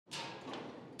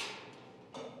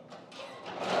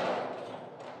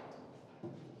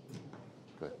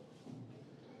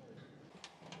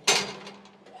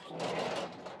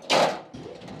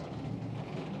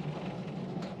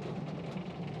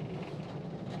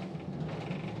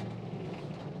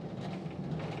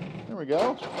we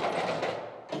go.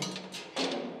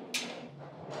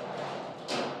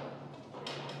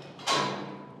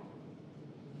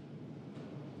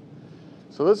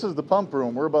 So this is the pump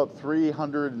room. We're about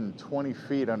 320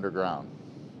 feet underground.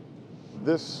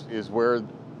 This is where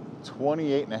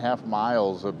 28.5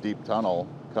 miles of deep tunnel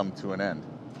come to an end.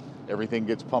 Everything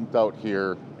gets pumped out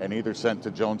here and either sent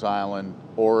to Jones Island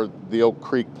or the Oak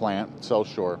Creek plant, South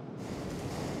Shore.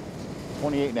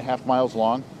 28.5 miles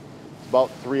long, about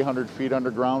 300 feet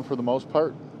underground for the most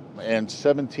part, and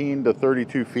 17 to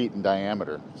 32 feet in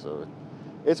diameter. So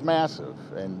it's massive,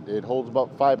 and it holds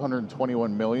about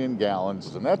 521 million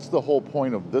gallons, and that's the whole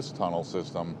point of this tunnel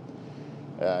system,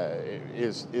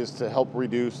 is to help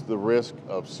reduce the risk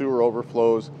of sewer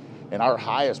overflows. And our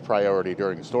highest priority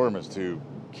during a storm is to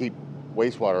keep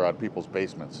wastewater out of people's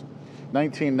basements.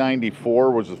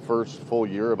 1994 was the first full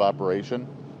year of operation.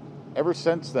 Ever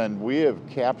since then, we have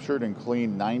captured and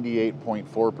cleaned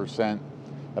 98.4%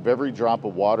 of every drop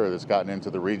of water that's gotten into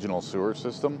the regional sewer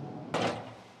system.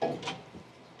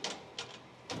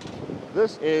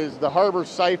 This is the harbor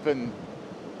siphon.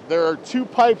 There are two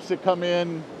pipes that come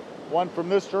in, one from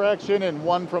this direction and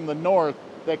one from the north,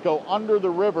 that go under the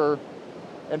river,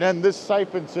 and then this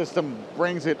siphon system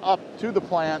brings it up to the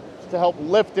plant to help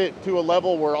lift it to a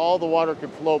level where all the water can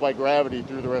flow by gravity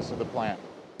through the rest of the plant.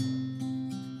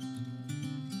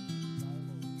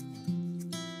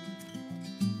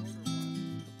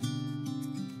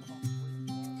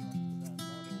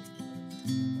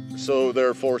 So there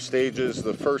are 4 stages,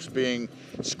 the first being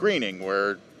screening,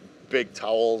 where big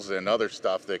towels and other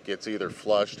stuff that gets either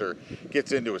flushed or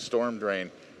gets into a storm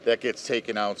drain, that gets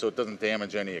taken out so it doesn't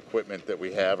damage any equipment that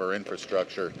we have or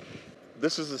infrastructure.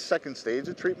 This is the second stage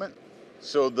of treatment.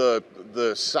 So the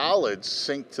solids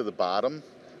sink to the bottom,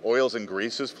 oils and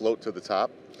greases float to the top.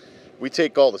 We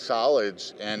take all the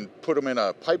solids and put them in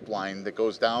a pipeline that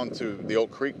goes down to the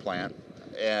Oak Creek plant,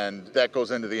 and that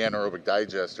goes into the anaerobic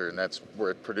digester, and that's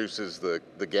where it produces the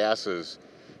gases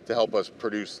to help us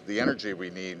produce the energy we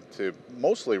need to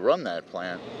mostly run that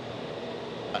plant.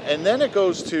 And then it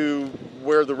goes to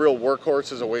where the real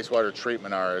workhorses of wastewater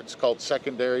treatment are. It's called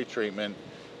secondary treatment,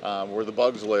 where the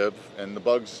bugs live, and the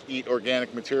bugs eat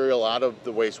organic material out of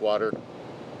the wastewater.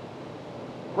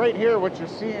 Right here, what you're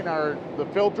seeing are the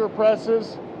filter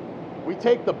presses. We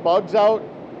take the bugs out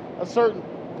a certain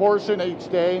portion each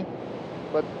day,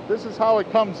 but this is how it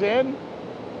comes in.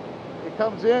 It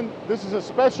comes in, this is a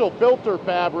special filter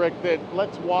fabric that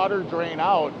lets water drain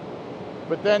out,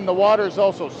 but then the water is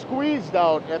also squeezed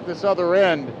out at this other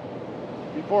end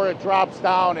before it drops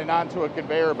down and onto a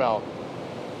conveyor belt.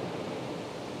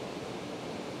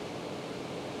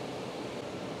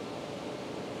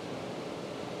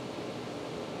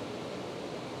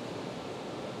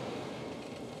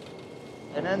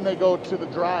 And then they go to the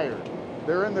dryer.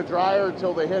 They're in the dryer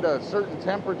until they hit a certain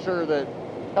temperature that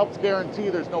helps guarantee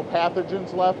there's no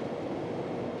pathogens left,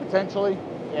 potentially.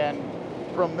 And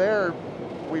from there,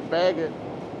 we bag it,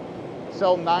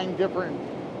 sell 9 different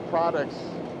products.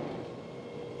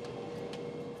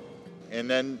 And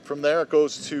then from there, it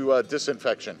goes to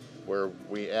disinfection, where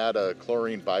we add a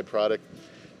chlorine byproduct.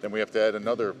 Then we have to add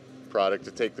another product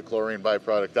to take the chlorine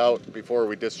byproduct out before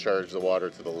we discharge the water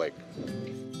to the lake.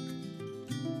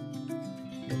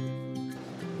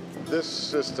 This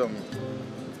system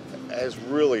has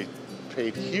really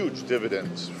paid huge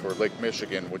dividends for Lake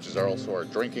Michigan, which is also our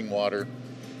drinking water,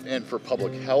 and for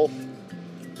public health.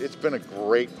 It's been a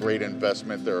great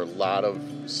investment. There are a lot of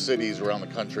cities around the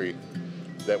country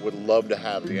that would love to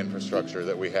have the infrastructure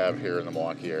that we have here in the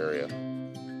Milwaukee area.